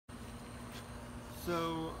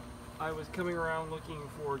So I was coming around looking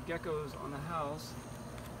for geckos on the house,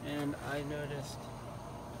 and I noticed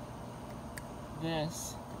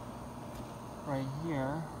this right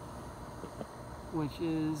here, which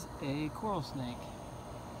is a coral snake.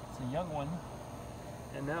 It's a young one,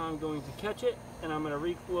 and now I'm going to catch it, and I'm going to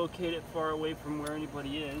relocate it far away from where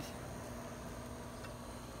anybody is.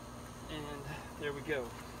 And there we go.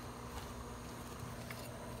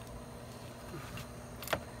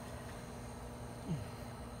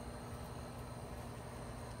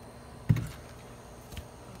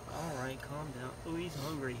 Alright, calm down. Oh, he's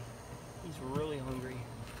hungry. He's really hungry.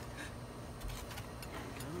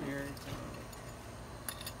 Come here.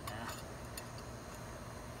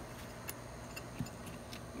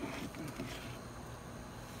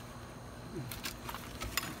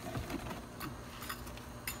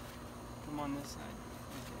 Come on this side.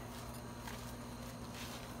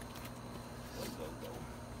 Okay. Go, go,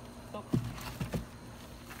 go. Oh.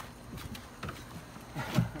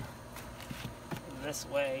 This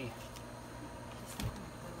way.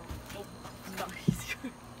 Nope. Nice.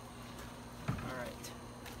 Alright.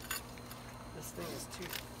 This thing is too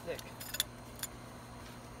thick.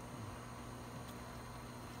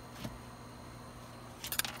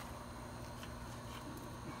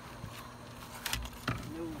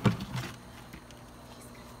 No.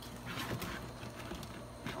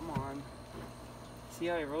 Come on. See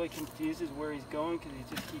how he really confuses where he's going because he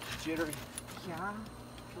just keeps jittering? Yeah.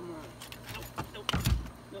 Come on. Nope, nope,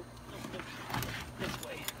 nope, nope, nope. This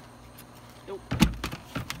way. Nope.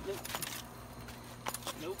 Nope.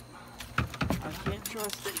 Nope. I can't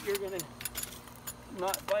trust that you're gonna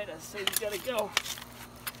not bite us, so you gotta go.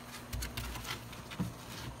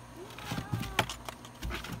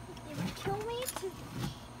 You would kill me too.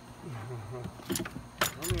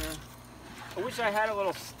 Come here. I wish I had a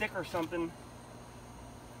little stick or something.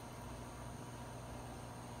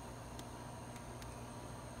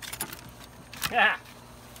 Yeah.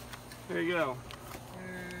 There you go.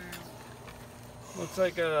 Looks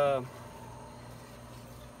like a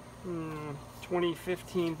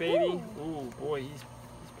 2015 baby. Ooh, boy, he's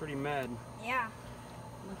pretty mad. Yeah.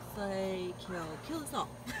 Looks like he'll kill us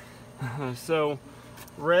all. So,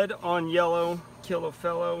 red on yellow, kill a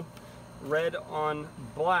fellow. Red on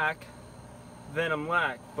black, venom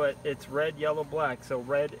lack. But it's red, yellow, black. So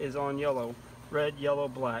red is on yellow. Red, yellow,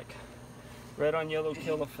 black. Red on yellow,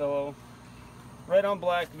 kill a fellow. Red on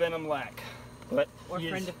black, venom lack. But or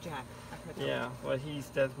friend of Jack. Yeah, but he's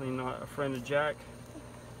definitely not a friend of Jack.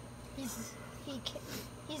 He's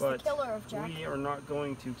the killer of Jack. We are not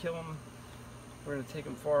going to kill him. We're going to take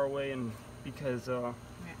him far away, and because I'm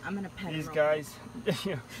gonna pet these him guys,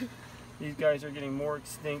 these guys are getting more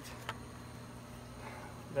extinct.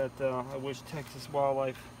 That I wish Texas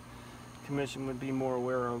Wildlife Commission would be more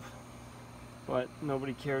aware of, but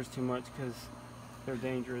nobody cares too much because they're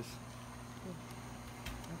dangerous. Okay.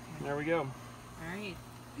 There we go. All right.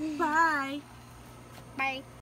 Bye. Bye.